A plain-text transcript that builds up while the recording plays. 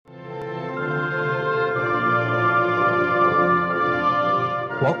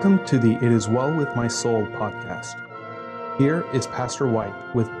Welcome to the It Is Well With My Soul podcast. Here is Pastor White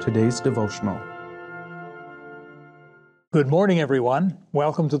with today's devotional. Good morning, everyone.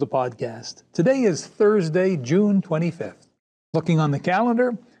 Welcome to the podcast. Today is Thursday, June 25th. Looking on the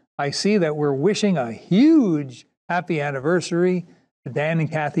calendar, I see that we're wishing a huge happy anniversary to Dan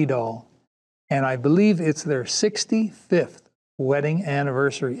and Kathy Dahl. And I believe it's their 65th wedding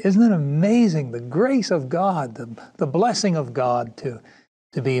anniversary. Isn't it amazing, the grace of God, the blessing of God to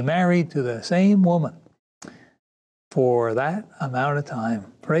be married to the same woman for that amount of time.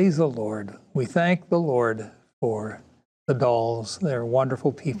 Praise the Lord. We thank the Lord for the Dahls. They're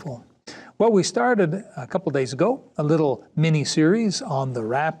wonderful people. Well, we started a couple days ago a little mini-series on the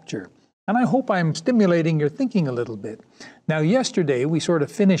rapture, and I hope I'm stimulating your thinking a little bit. Now, yesterday we sort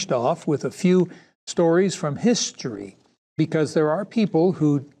of finished off with a few stories from history, because there are people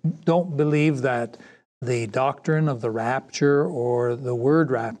who don't believe that the doctrine of the rapture or the word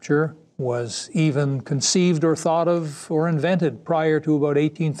rapture was even conceived or thought of or invented prior to about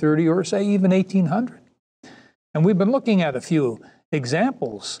 1830 or say even 1800. And we've been looking at a few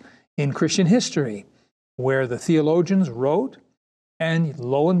examples in Christian history where the theologians wrote, and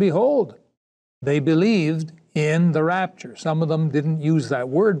lo and behold, they believed in the rapture. Some of them didn't use that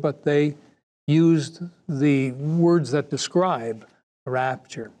word, but they used the words that describe the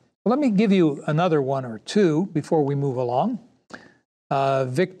rapture. Let me give you another one or two before we move along.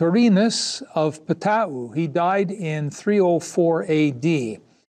 Victorinus of Patau, he died in 304 AD.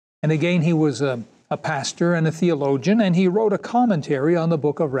 And again, he was a pastor and a theologian, and he wrote a commentary on the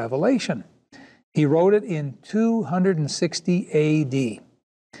book of Revelation. He wrote it in 260 AD.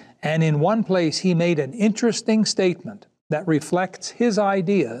 And in one place, he made an interesting statement that reflects his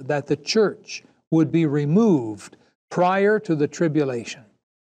idea that the church would be removed prior to the tribulation.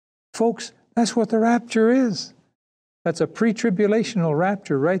 Folks, that's what the rapture is. That's a pre-tribulational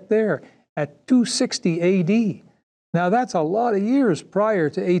rapture right there at 260 AD. Now, that's a lot of years prior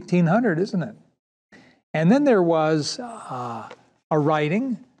to 1800, isn't it? And then there was a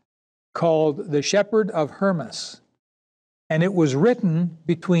writing called The Shepherd of Hermas. And it was written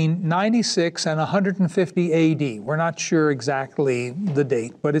between 96 and 150 AD. We're not sure exactly the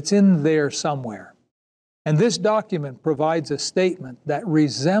date, but it's in there somewhere. And this document provides a statement that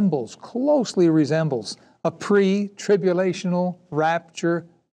closely resembles a pre-tribulational rapture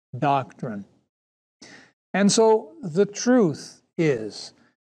doctrine. And so the truth is,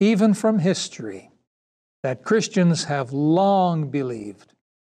 even from history, that Christians have long believed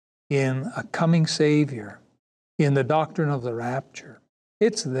in a coming Savior, in the doctrine of the rapture.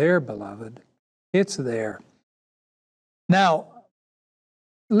 It's there, beloved. It's there. Now,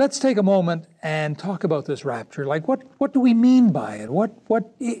 let's take a moment and talk about this rapture. Like, what do we mean by it? What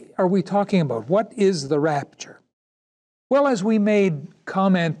are we talking about? What is the rapture? Well, as we made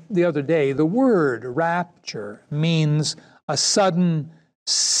comment the other day, the word rapture means a sudden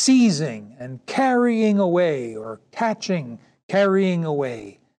seizing and carrying away, or carrying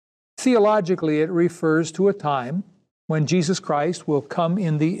away. Theologically, it refers to a time when Jesus Christ will come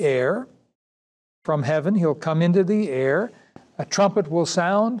in the air from heaven. He'll come into the air. A trumpet will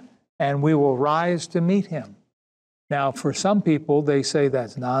sound, and we will rise to meet him. Now, for some people, they say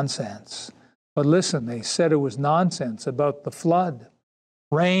that's nonsense. But listen, they said it was nonsense about the flood.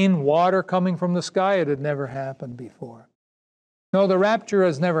 Rain, water coming from the sky, it had never happened before. No, the rapture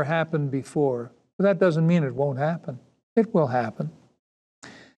has never happened before. But that doesn't mean it won't happen. It will happen.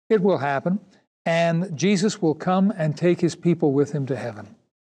 It will happen. And Jesus will come and take his people with him to heaven.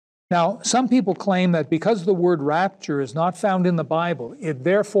 Now, some people claim that because the word rapture is not found in the Bible, it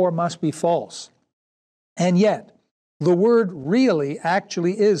therefore must be false. And yet, the word really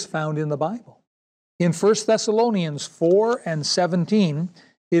actually is found in the Bible. In 1 Thessalonians 4 and 17,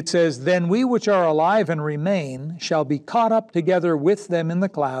 it says, "Then we which are alive and remain shall be caught up together with them in the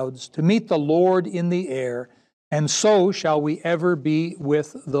clouds to meet the Lord in the air, and so shall we ever be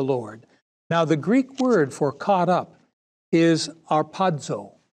with the Lord." Now, the Greek word for caught up is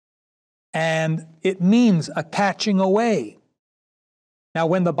arpazo. And it means a catching away. Now,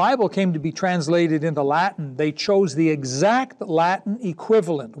 when the Bible came to be translated into Latin, they chose the exact Latin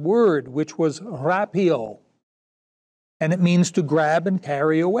equivalent word, which was rapio. And it means to grab and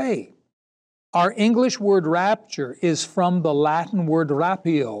carry away. Our English word rapture is from the Latin word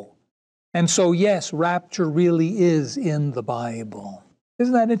rapio. And so, yes, rapture really is in the Bible.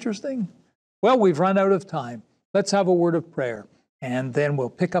 Isn't that interesting? Well, we've run out of time. Let's have a word of prayer, and then we'll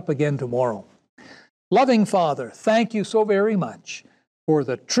pick up again tomorrow. Loving Father, thank you so very much for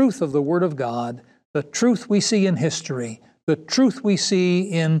the truth of the Word of God, the truth we see in history, the truth we see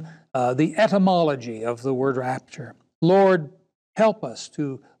in the etymology of the word rapture. Lord, Help us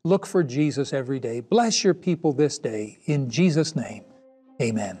to look for Jesus every day. Bless your people this day. In Jesus' name,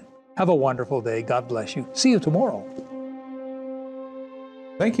 amen. Have a wonderful day. God bless you. See you tomorrow.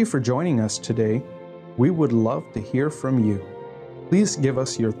 Thank you for joining us today. We would love to hear from you. Please give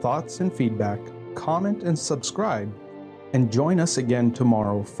us your thoughts and feedback, comment and subscribe, and join us again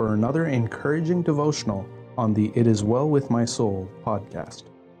tomorrow for another encouraging devotional on the It Is Well With My Soul podcast.